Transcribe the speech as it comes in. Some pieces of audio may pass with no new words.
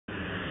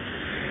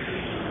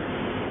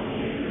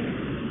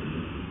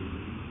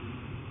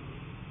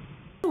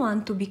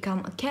want to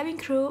become a cabin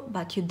crew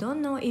but you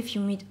don't know if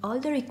you meet all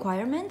the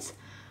requirements?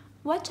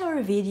 Watch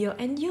our video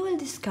and you will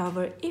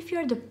discover if you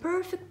are the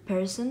perfect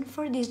person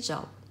for this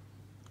job.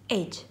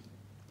 Age.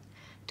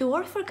 To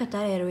work for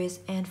Qatar Airways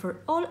and for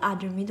all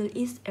other Middle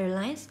East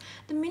airlines,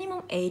 the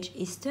minimum age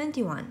is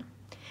 21.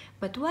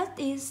 But what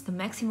is the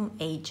maximum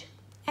age?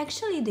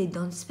 Actually, they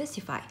don't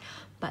specify,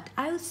 but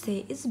I would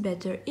say it's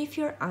better if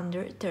you're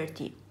under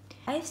 30.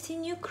 I've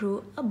seen new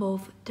crew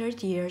above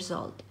 30 years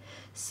old,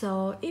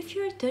 so if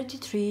you're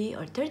 33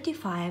 or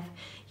 35,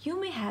 you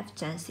may have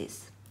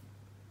chances.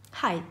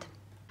 Height.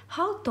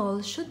 How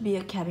tall should be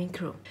a cabin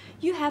crew?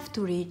 You have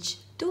to reach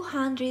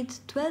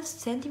 212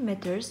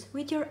 centimeters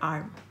with your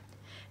arm.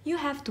 You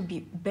have to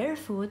be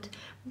barefoot,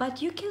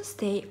 but you can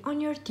stay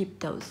on your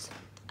tiptoes.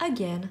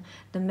 Again,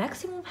 the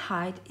maximum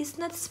height is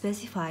not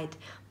specified,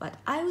 but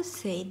I would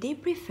say they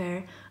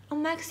prefer a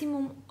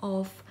maximum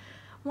of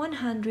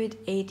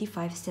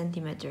 185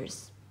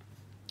 centimeters.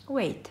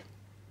 Weight.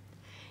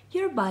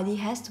 Your body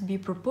has to be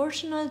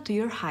proportional to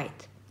your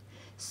height,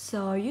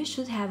 so you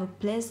should have a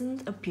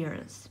pleasant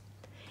appearance.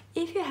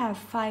 If you have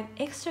 5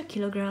 extra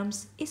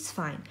kilograms, it's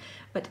fine,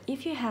 but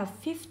if you have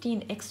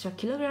 15 extra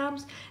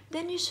kilograms,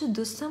 then you should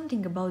do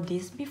something about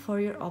this before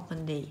your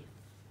open day.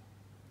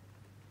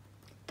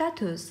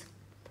 Tattoos.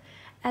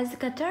 As a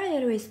Qatar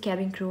Airways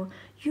cabin crew,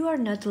 you are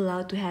not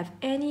allowed to have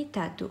any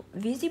tattoo,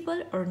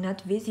 visible or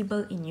not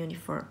visible, in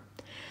uniform.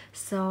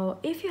 So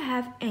if you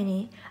have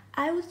any,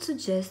 I would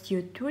suggest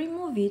you to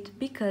remove it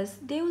because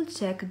they will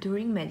check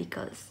during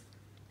medicals.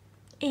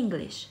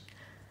 English.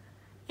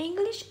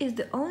 English is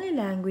the only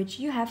language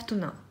you have to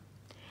know.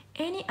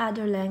 Any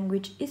other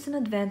language is an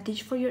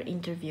advantage for your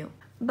interview,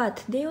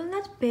 but they will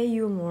not pay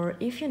you more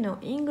if you know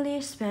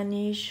English,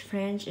 Spanish,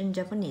 French and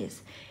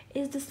Japanese.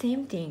 It's the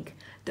same thing.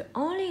 The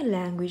only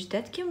language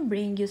that can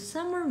bring you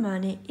some more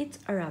money is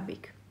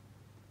Arabic.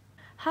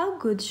 How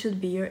good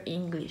should be your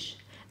English?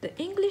 The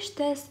English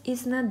test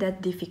is not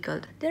that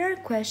difficult. There are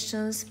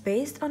questions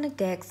based on a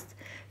text,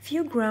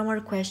 few grammar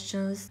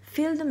questions,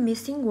 fill the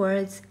missing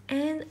words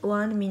and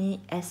one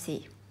mini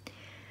essay.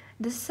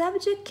 The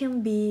subject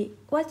can be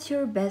what's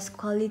your best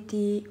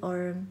quality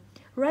or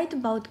write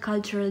about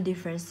cultural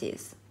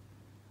differences.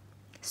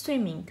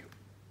 Swimming.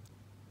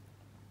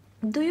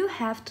 Do you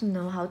have to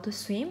know how to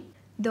swim?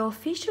 The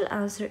official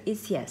answer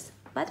is yes,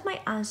 but my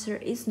answer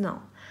is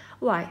no.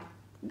 Why?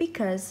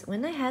 Because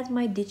when I had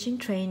my teaching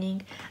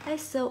training, I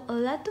saw a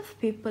lot of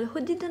people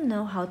who didn't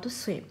know how to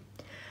swim.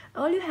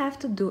 All you have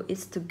to do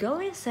is to go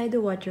inside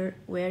the water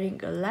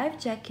wearing a life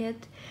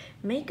jacket,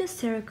 make a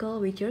circle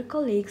with your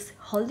colleagues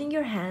holding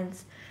your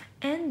hands,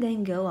 and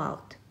then go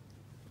out.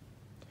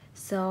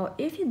 So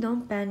if you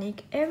don't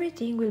panic,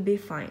 everything will be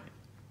fine.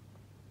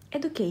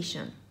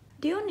 Education.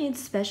 Do you need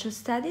special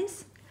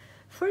studies?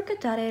 For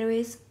Qatar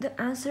Airways, the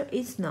answer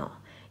is no.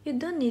 You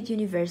don't need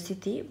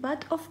university,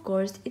 but of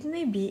course it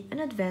may be an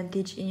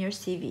advantage in your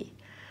CV.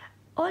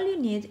 All you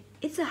need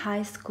is a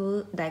high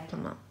school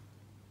diploma.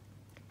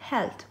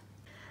 Health.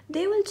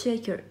 They will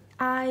check your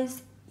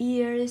eyes,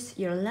 ears,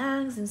 your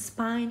lungs and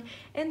spine,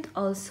 and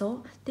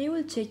also they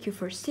will check you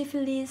for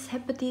syphilis,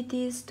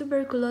 hepatitis,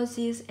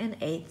 tuberculosis and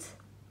AIDS.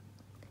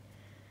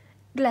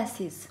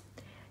 Glasses.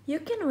 You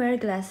can wear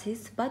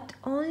glasses, but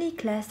only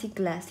classic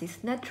glasses,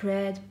 not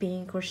red,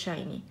 pink or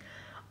shiny.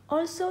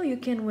 Also, you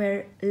can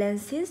wear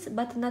lenses,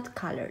 but not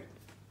colored.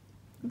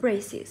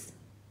 Braces.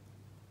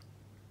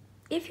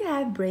 If you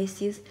have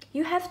braces,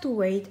 you have to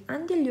wait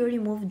until you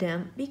remove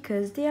them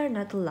because they are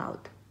not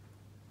allowed.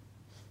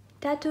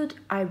 Tattooed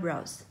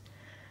eyebrows.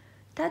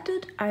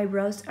 Tattooed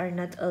eyebrows are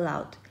not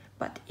allowed,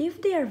 but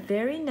if they are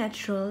very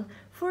natural,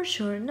 for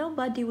sure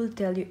nobody will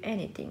tell you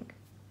anything.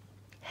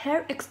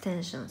 Hair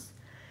extensions.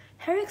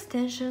 Hair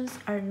extensions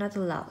are not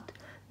allowed.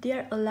 They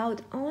are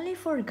allowed only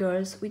for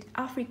girls with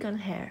African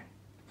hair.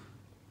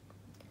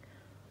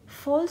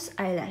 False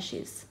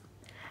eyelashes.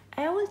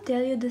 I will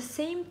tell you the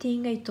same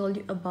thing I told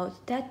you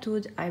about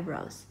tattooed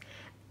eyebrows.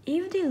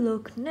 If they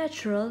look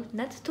natural,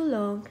 not too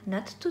long,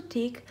 not too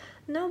thick,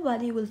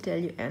 nobody will tell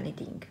you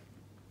anything.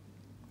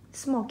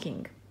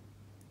 Smoking.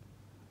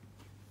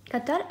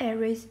 Qatar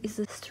Airways is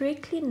a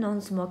strictly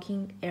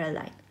non-smoking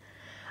airline.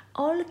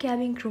 All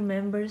cabin crew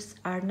members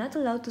are not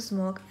allowed to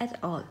smoke at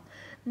all,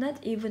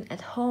 not even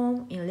at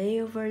home, in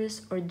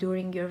layovers or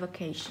during your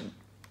vacation.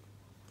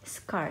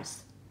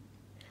 Scars.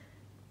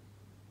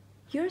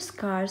 Your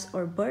scars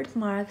or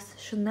birthmarks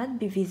should not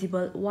be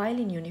visible while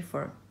in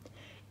uniform.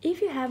 If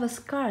you have a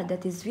scar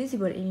that is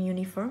visible in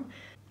uniform,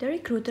 the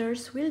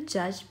recruiters will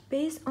judge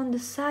based on the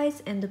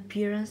size and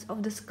appearance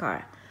of the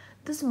scar.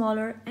 The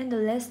smaller and the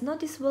less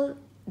noticeable,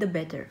 the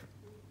better.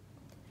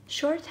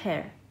 Short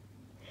hair.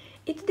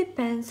 It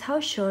depends how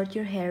short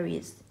your hair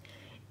is.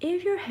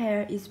 If your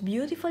hair is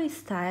beautifully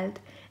styled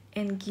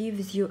and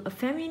gives you a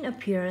feminine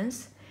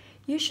appearance,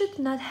 you should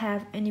not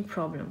have any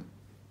problem.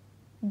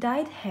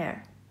 Dyed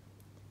hair.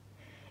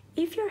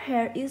 If your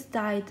hair is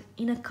dyed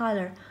in a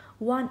color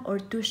 1 or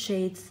 2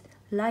 shades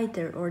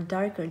lighter or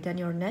darker than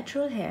your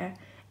natural hair,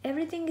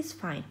 everything is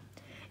fine.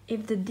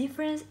 If the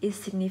difference is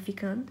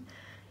significant,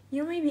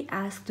 You may be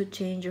asked to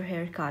change your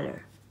hair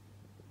color.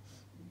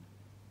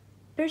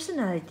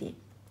 Personality.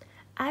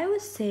 I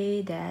would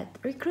say that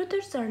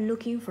recruiters are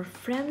looking for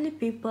friendly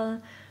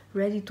people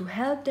ready to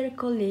help their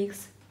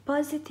colleagues,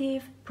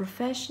 positive,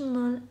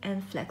 professional,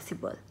 and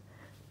flexible.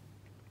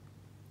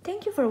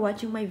 Thank you for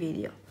watching my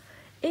video.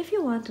 If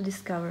you want to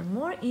discover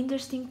more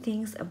interesting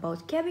things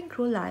about cabin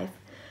crew life,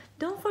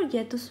 don't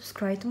forget to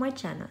subscribe to my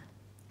channel.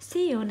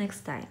 See you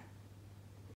next time.